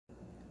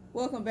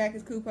Welcome back.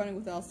 It's Couponing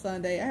with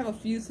Alsande. I have a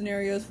few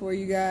scenarios for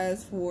you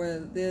guys for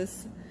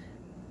this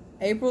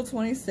April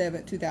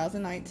 27th,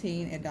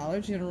 2019 at Dollar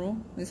General.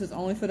 This is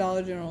only for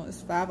Dollar General.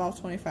 It's 5 off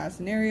 25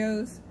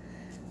 scenarios.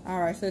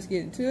 Alright, so let's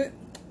get into it.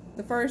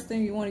 The first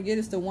thing you want to get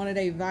is the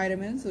one-a-day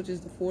vitamins, which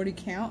is the 40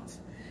 count.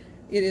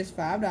 It is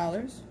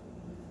 $5.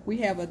 We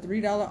have a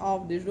 $3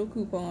 off digital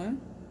coupon.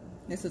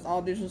 This is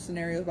all digital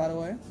scenarios, by the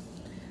way.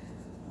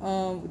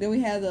 Then we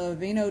have the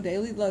Aveeno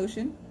Daily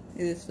Lotion.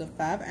 It is the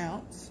 5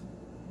 ounce.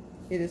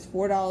 It is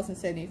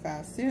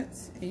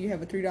 $4.75, and you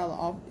have a $3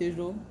 off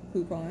digital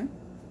coupon.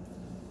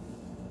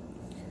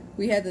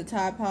 We have the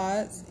Tide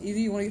Pods. Either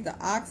you want to get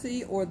the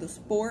Oxy or the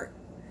Sport.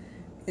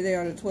 They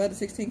are the 12 to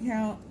 16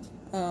 count.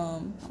 I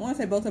want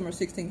to say both of them are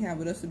 16 count,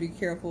 but just to be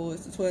careful,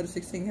 it's the 12 to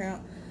 16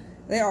 count.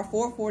 They are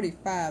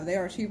 $4.45. They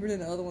are cheaper than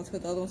the other ones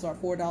because the other ones are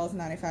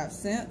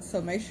 $4.95.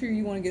 So make sure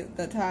you want to get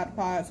the Tide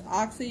Pods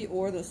Oxy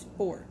or the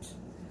Sport.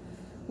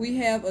 We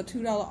have a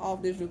 $2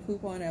 off digital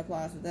coupon that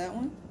applies to that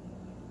one.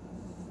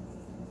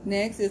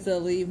 Next is the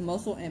Relieve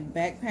Muscle and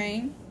Back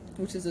Pain,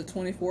 which is a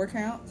 24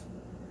 count.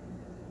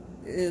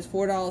 It is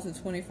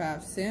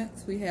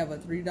 $4.25. We have a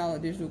 $3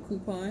 digital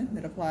coupon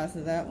that applies to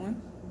that one.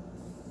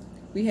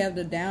 We have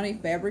the Downy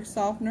Fabric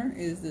Softener.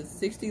 It is the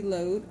 60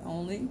 load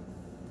only.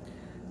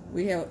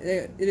 We have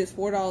it is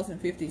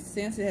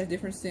 $4.50. It has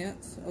different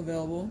scents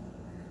available,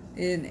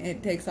 and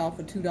it takes off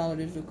a $2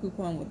 digital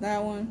coupon with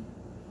that one.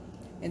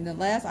 And the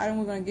last item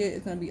we're going to get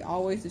is going to be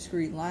Always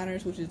Discreet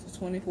Liners, which is the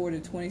 24 to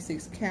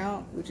 26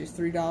 count, which is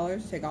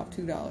 $3. Take off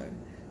 $2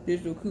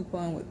 digital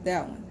coupon with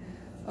that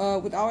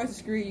one. With Always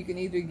Discreet, you can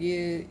either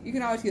get, you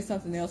can always get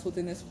something else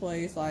within this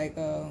place, like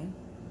the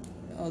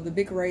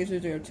big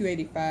razors are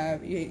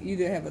 $2.85. You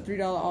either have a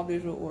 $3 off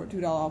digital or a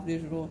 $2 off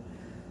digital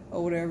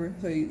or whatever.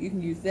 So you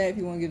can use that if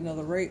you want to get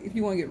another if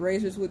you want to get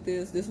razors with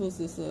this. This was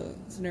just a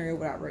scenario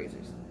without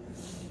razors.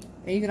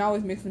 And you can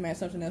always mix and match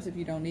something else if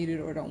you don't need it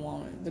or don't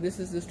want it. But this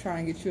is just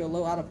trying to get you a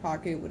low out of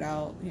pocket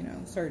without, you know,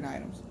 certain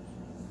items.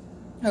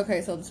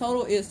 Okay, so the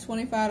total is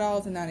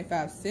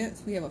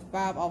 $25.95. We have a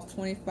 5 off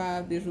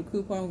 25 digital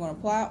coupon we're going to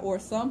apply. Or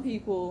some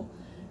people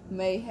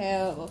may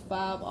have a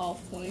 5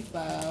 off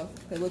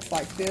 25 that looks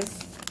like this.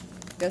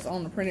 That's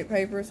on the printed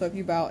paper. So if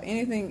you buy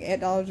anything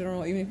at Dollar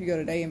General, even if you go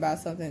today and buy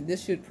something,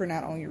 this should print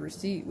out on your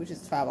receipt, which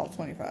is 5 off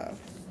 25.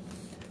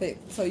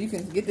 So you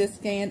can get this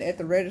scanned at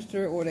the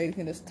register, or they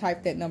can just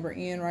type that number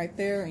in right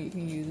there and you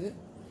can use it.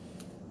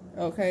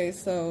 Okay,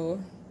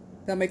 so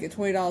that'll make it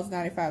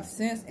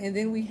 $20.95. And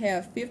then we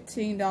have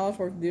 $15 worth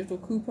of digital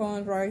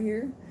coupons right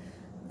here.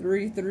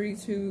 3, 3,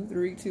 2,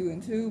 3, 2,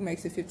 and 2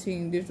 makes it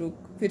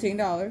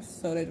 $15.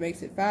 So that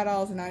makes it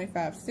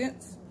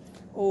 $5.95.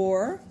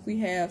 Or we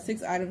have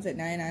 6 items at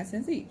 99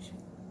 cents each.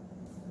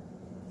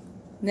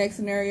 Next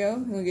scenario,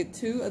 we're going to get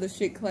 2 of the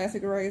Chic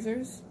Classic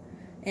razors.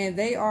 And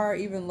they are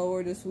even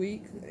lower this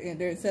week. And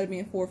they're, instead of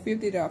being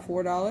 $4.50, they're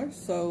 $4.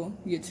 So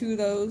you get 2 of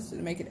those to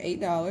make it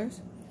 $8.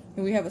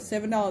 And we have a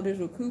 $7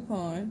 digital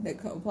coupon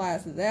that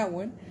applies to that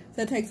one. So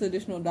that takes an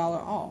additional $1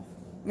 off.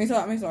 I mean,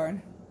 sorry.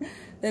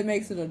 That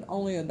makes it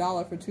only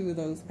 $1 for 2 of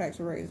those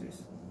packs of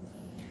razors.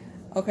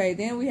 Okay,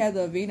 then we have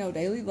the Aveeno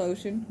Daily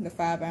Lotion, the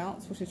 5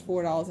 ounce, which is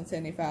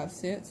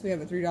 $4.75. We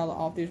have a $3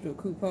 off digital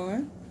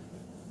coupon.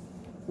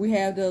 We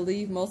have the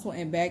Relieve Muscle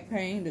and Back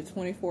Pain, the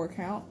 24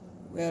 count.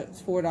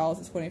 That's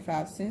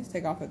 $4.25.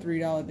 Take off a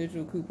 $3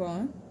 digital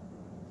coupon.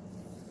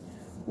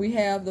 We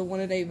have the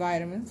one-a-day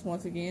vitamins.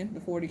 Once again, the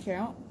 40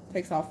 count.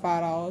 Takes off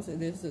 $5, and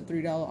this is a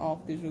 $3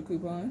 off digital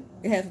coupon.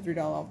 It has a $3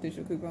 off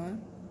digital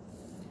coupon.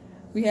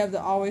 We have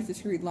the Always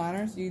Discreet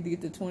Liners. You either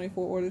get the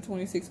 24 or the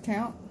 26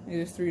 count. It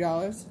is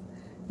 $3.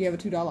 You have a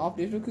 $2 off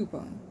digital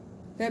coupon.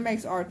 That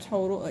makes our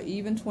total an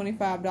even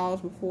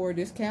 $25 before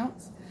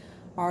discounts.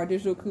 Our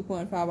digital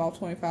coupon 5 off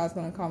 25 is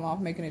going to come off,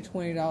 making it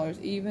 $20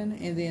 even.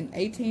 And then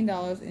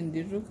 $18 in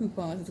digital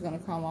coupons is going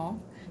to come off,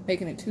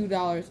 making it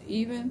 $2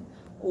 even.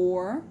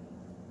 Or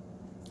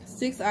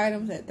 6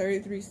 items at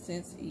 33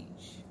 cents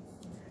each.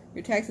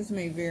 Your taxes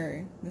may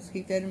vary. Just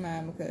keep that in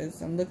mind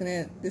because I'm looking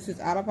at, this is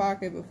out of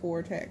pocket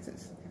before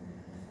taxes.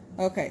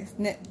 Okay,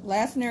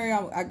 last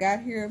scenario I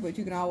got here, but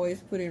you can always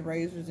put in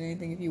razors or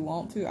anything if you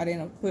want to. I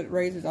didn't put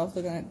razors. I was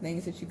looking at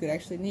things that you could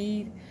actually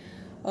need.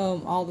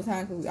 All the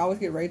time, because we always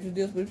get razor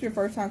deals. But if it's your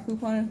first time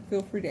couponing,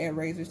 feel free to add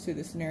razors to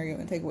the scenario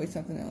and take away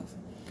something else.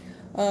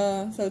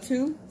 So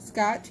 2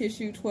 Scott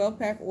Tissue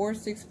 12-pack or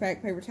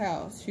 6-pack paper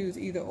towels. Choose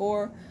either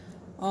or.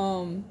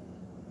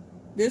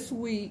 This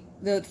week,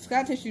 the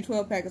Scott Tissue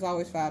 12-pack is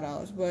always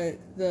 $5, but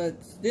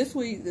this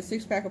week, the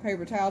 6-pack of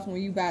paper towels,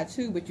 when you buy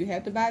 2, but you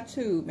have to buy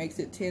 2, makes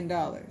it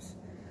 $10.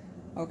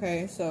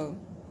 Okay, so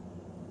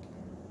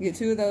you get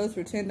 2 of those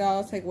for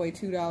 $10, take away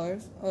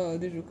 $2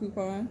 digital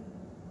coupon.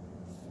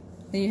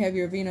 Then you have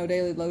your Aveeno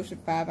Daily Lotion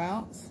 5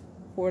 ounce,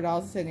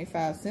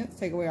 $4.75.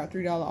 Take away our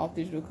 $3 off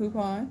digital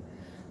coupon.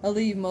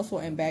 Relieve Muscle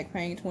and Back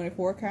Pain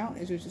 24 count,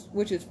 which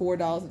is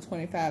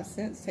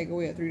 $4.25. Take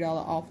away a $3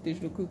 off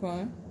digital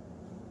coupon.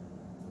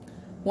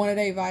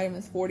 One-a-day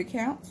vitamins 40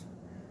 count,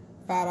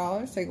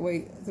 $5. Take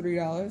away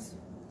 $3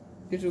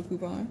 digital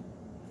coupon.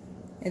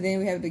 And then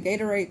we have the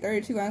Gatorade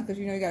 32 ounce, because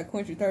you know you got to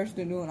quench your thirst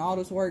and doing all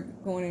this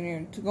work going in there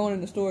and going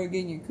in the store,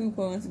 getting your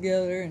coupons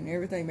together and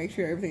everything. Make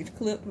sure everything's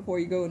clipped before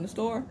you go in the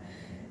store.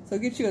 So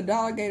get you $1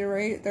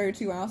 Gatorade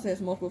 32 ounce. It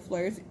has multiple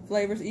flavors.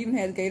 It even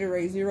has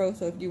Gatorade Zero.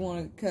 So if you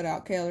want to cut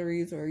out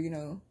calories or, you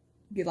know,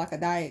 get like a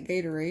diet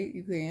Gatorade,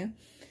 you can.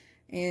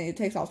 And it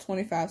takes off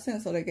 25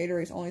 cents. So that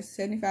Gatorade is only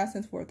 75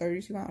 cents for a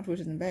 32 ounce, which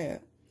isn't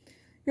bad.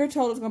 Your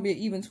total is going to be an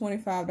even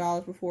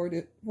 $25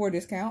 before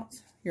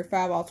discounts. Your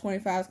 5 off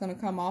 25 is going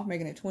to come off,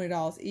 making it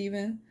 $20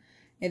 even.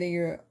 And then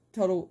your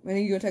total, and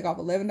then you're going to take off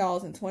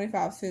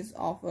 $11.25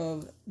 off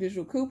of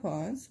digital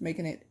coupons,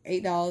 making it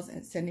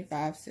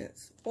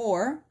 $8.75.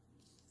 Or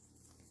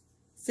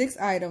 6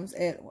 items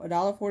at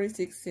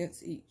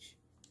 $1.46 each.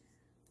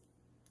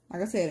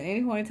 Like I said, at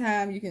any point in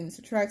time, you can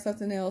subtract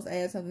something else,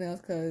 add something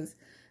else, because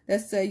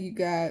let's say you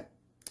got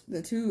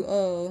the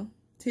 2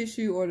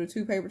 tissue or the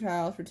 2 paper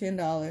towels for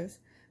 $10,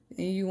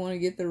 and you want to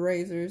get the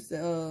razors,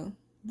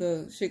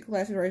 the Chic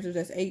Classic razors,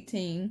 that's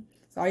 $18.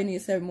 So all you need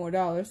is $7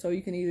 more. So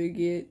you can either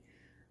get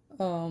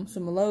some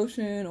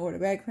lotion or the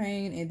back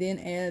pain, and then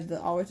add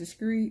the Always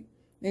Discreet.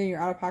 Then your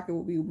out of pocket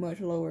will be much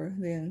lower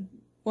than,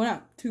 well,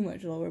 not too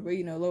much lower, but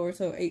you know, lower.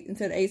 So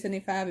instead of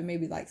 $8.75, it may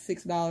be like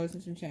 $6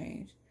 and some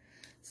change.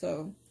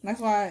 So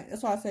that's why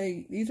I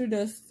say these are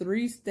just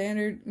 3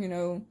 standard. You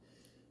know,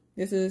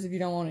 this is if you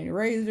don't want any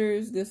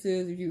razors. This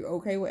is if you're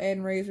okay with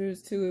adding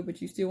razors to it,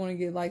 but you still want to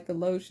get like the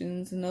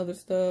lotions and other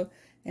stuff.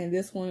 And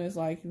this one is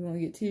like you want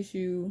to get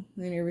tissue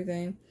and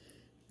everything.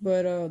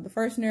 But the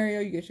first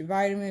scenario, you get your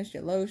vitamins,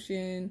 your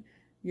lotion,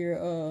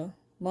 your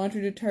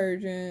laundry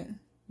detergent,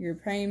 your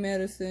pain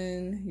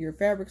medicine, your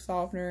fabric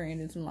softener,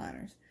 and then some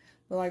liners.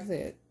 But like I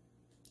said,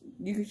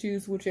 you can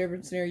choose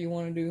whichever scenario you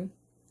want to do.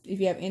 If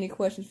you have any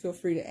questions, feel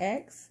free to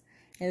ask.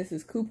 And this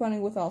is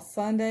Couponing with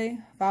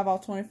Alsande, 5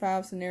 off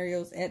 25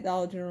 scenarios at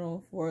Dollar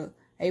General for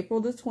April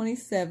the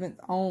 27th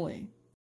only.